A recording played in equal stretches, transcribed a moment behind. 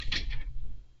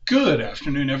Good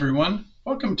afternoon, everyone.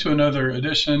 Welcome to another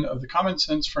edition of the Common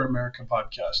Sense for America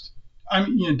podcast.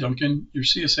 I'm Ian Duncan, your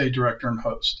CSA director and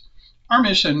host. Our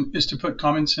mission is to put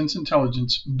common sense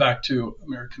intelligence back to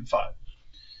American thought.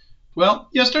 Well,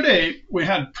 yesterday we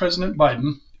had President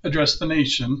Biden address the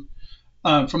nation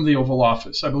from the Oval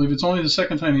Office. I believe it's only the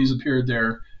second time he's appeared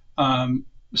there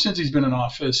since he's been in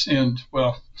office. And,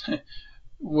 well,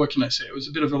 what can I say? It was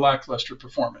a bit of a lackluster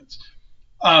performance.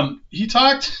 He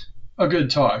talked a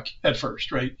good talk at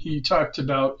first, right? He talked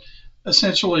about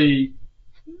essentially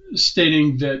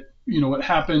stating that, what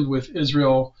happened with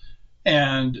Israel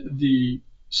and the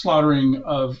slaughtering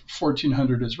of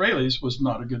 1,400 Israelis was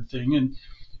not a good thing,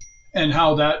 and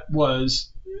how that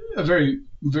was a very,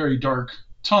 very dark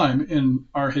time in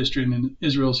our history and in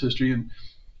Israel's history. And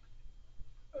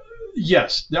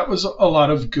yes, that was a lot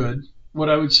of good, what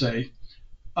I would say,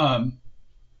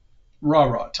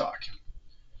 rah-rah talk.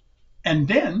 And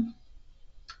then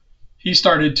he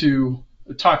started to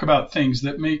talk about things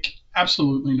that make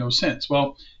absolutely no sense.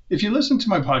 Well, if you listen to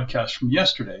my podcast from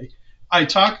yesterday, I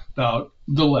talked about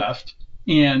the left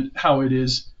and how it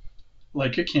is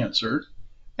like a cancer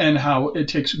and how it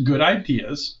takes good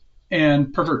ideas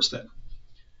and perverts them.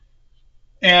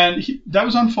 And that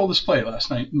was on full display last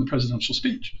night in the presidential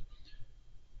speech.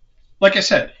 Like I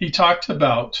said, he talked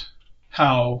about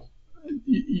how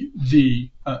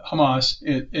the Hamas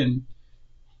and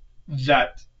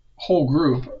that whole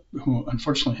group, who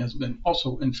unfortunately has been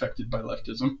also infected by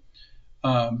leftism,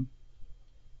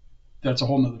 that's a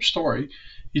whole nother story.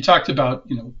 He talked about,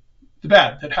 the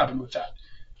bad that happened with that.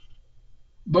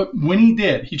 But when he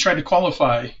did, he tried to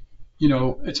qualify,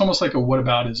 it's almost like a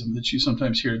whataboutism that you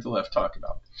sometimes hear the left talk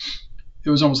about. It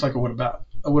was almost like a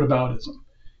whataboutism.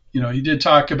 He did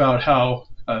talk about how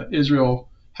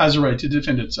Israel has a right to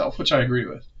defend itself, which I agree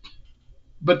with.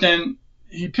 But then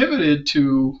he pivoted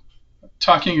to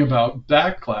talking about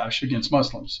backlash against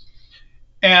Muslims.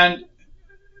 And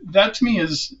that to me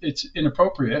it's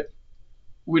inappropriate.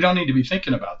 We don't need to be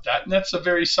thinking about that. And that's a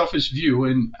very selfish view.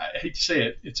 And I hate to say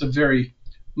it, it's a very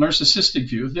narcissistic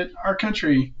view that our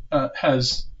country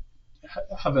has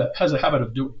a habit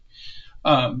of doing.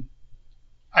 I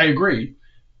agree.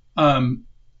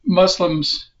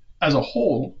 Muslims as a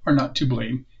whole are not to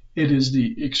blame. It is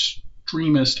the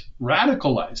extremist,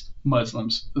 radicalized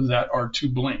Muslims that are to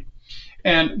blame.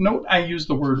 And note, I use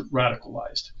the word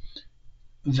radicalized.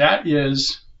 That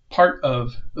is part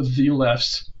of the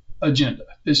left's agenda,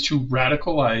 is to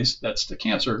radicalize, that's the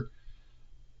cancer,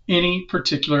 any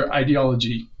particular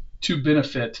ideology to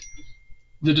benefit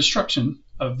the destruction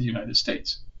of the United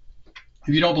States.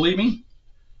 If you don't believe me,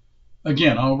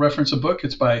 again, I'll reference a book.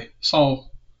 It's by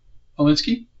Saul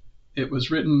Alinsky. It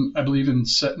was written, I believe, in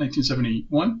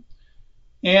 1971,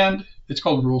 and it's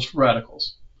called Rules for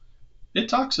Radicals. It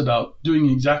talks about doing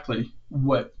exactly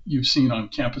what you've seen on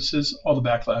campuses, all the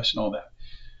backlash and all that.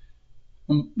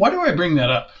 Why do I bring that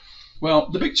up? Well,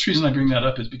 the biggest reason I bring that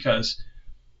up is because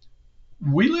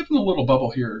we live in a little bubble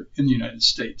here in the United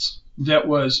States that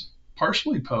was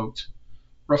partially poked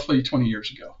roughly 20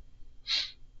 years ago.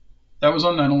 That was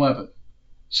on 9/11.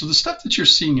 So the stuff that you're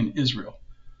seeing in Israel,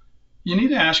 you need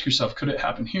to ask yourself, could it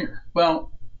happen here?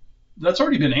 Well, that's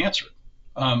already been answered.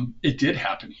 It did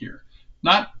happen here.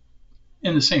 Not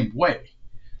in the same way,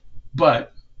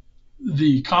 but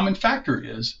the common factor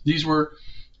is these were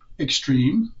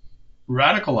extreme,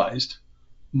 radicalized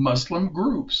Muslim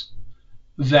groups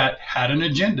that had an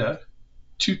agenda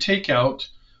to take out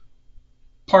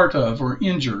part of or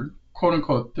injure, quote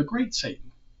unquote, the great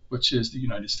Satan, which is the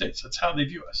United States. That's how they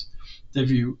view us. They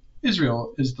view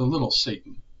Israel as the little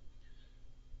Satan.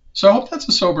 So I hope that's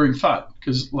a sobering thought,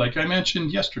 because like I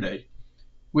mentioned yesterday,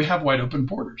 we have wide open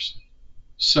borders.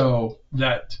 So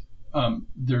that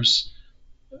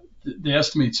they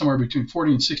estimate somewhere between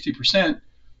 40 and 60%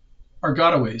 are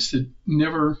gotaways that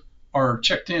never are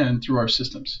checked in through our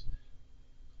systems.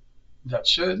 That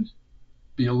should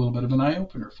be a little bit of an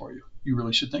eye-opener for you. You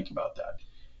really should think about that.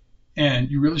 And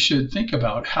you really should think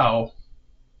about how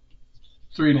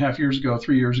 3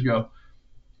 years ago,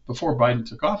 before Biden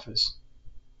took office,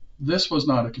 this was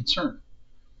not a concern.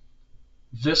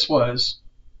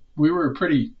 We were a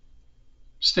pretty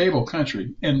stable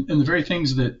country, and the very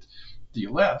things that the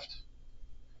left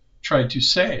tried to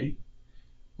say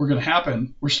were going to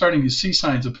happen, we're starting to see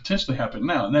signs of potentially happen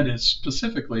now, and that is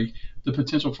specifically the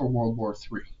potential for World War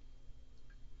III.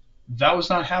 That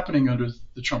was not happening under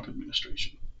the Trump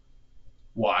administration.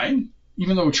 Why?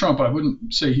 Even though Trump, I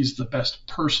wouldn't say he's the best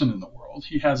person in the world.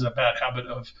 He has a bad habit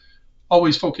of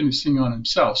always focusing on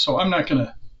himself. So I'm not going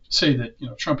to say that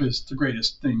Trump is the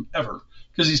greatest thing ever,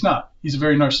 because he's not. He's a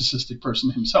very narcissistic person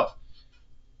himself.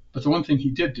 But the one thing he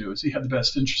did do is he had the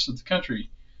best interests of the country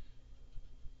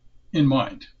in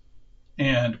mind.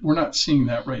 And we're not seeing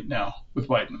that right now with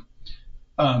Biden.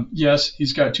 Yes,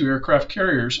 he's got 2 aircraft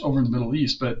carriers over in the Middle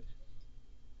East, but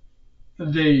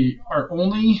they are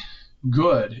only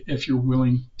good if you're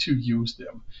willing to use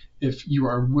them. If you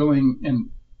are willing and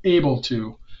able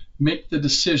to make the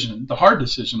decision, the hard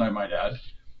decision, I might add,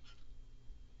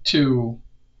 to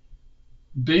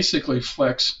basically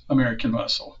flex American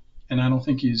muscle. And I don't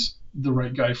think he's the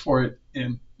right guy for it.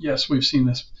 And yes, we've seen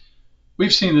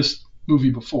this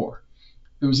movie before.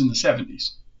 It was in the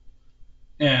 70s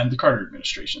and the Carter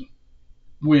administration,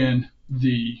 when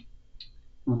the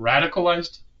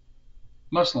radicalized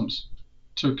Muslims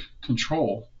took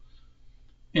control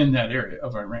in that area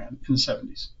of Iran in the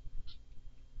 70s.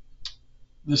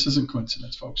 This isn't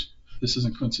coincidence, folks. This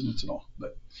isn't coincidence at all.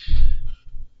 But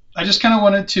I just kind of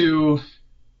wanted to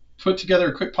put together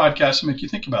a quick podcast and make you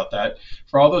think about that.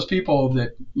 For all those people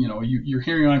that you're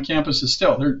hearing on campuses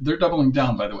still, they're doubling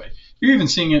down. By the way, you're even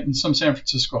seeing it in some San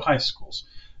Francisco high schools.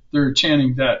 They're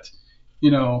chanting that,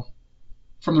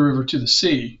 from the river to the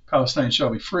sea, Palestine shall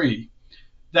be free.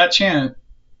 That chant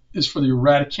is for the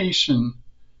eradication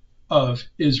of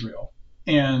Israel.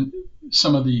 And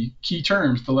some of the key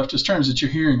terms, the leftist terms that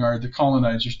you're hearing are the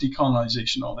colonizers,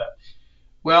 decolonization, all that.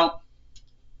 Well,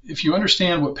 if you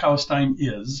understand what Palestine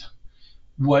is,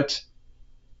 what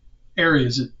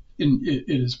areas it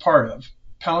is part of,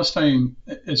 Palestine,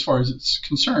 as far as it's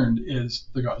concerned, is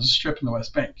the Gaza Strip and the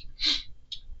West Bank.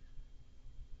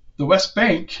 The West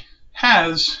Bank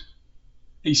has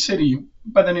a city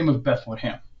by the name of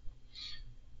Bethlehem.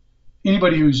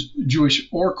 Anybody who's Jewish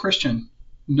or Christian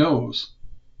knows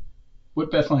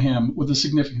what the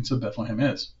significance of Bethlehem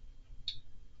is.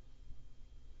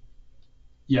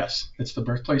 Yes, it's the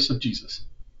birthplace of Jesus.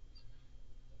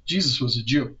 Jesus was a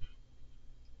Jew.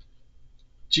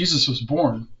 Jesus was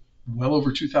born well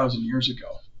over 2,000 years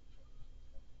ago.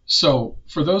 So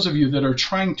for those of you that are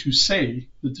trying to say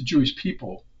that the Jewish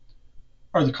people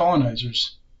are the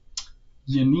colonizers,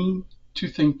 you need to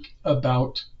think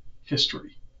about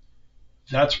history.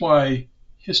 That's why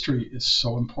history is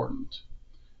so important.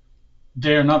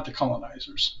 They are not the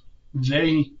colonizers.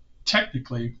 They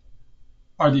technically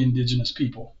are the indigenous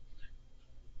people,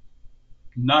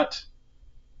 not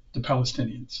the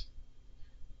Palestinians.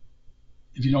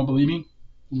 If you don't believe me,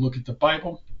 look at the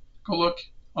Bible. Go look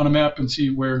on a map and see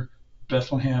where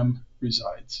Bethlehem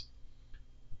resides.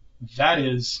 That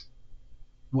is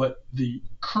what the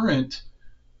current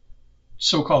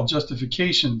so-called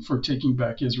justification for taking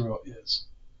back Israel is.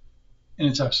 And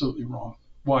it's absolutely wrong.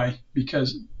 Why?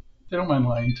 Because they don't mind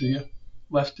lying to you.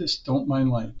 Leftists don't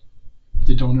mind lying.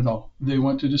 They don't at all. They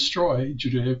want to destroy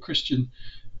Judeo-Christian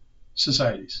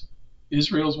societies.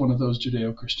 Israel is one of those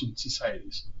Judeo-Christian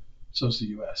societies. So is the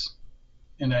U.S.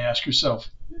 And I ask yourself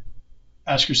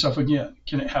again,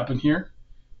 can it happen here?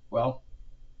 Well,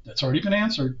 that's already been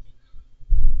answered.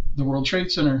 The World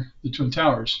Trade Center, the Twin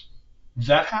Towers,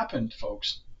 that happened,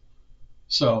 folks.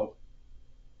 So,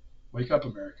 wake up,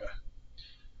 America.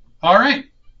 All right.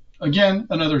 Again,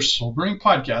 another sobering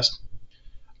podcast.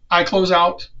 I close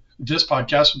out this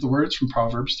podcast with the words from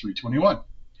Proverbs 3:21.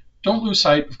 Don't lose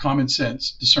sight of common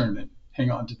sense, discernment. Hang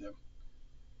on to them.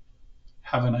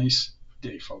 Have a nice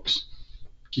day, folks.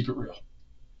 Keep it real.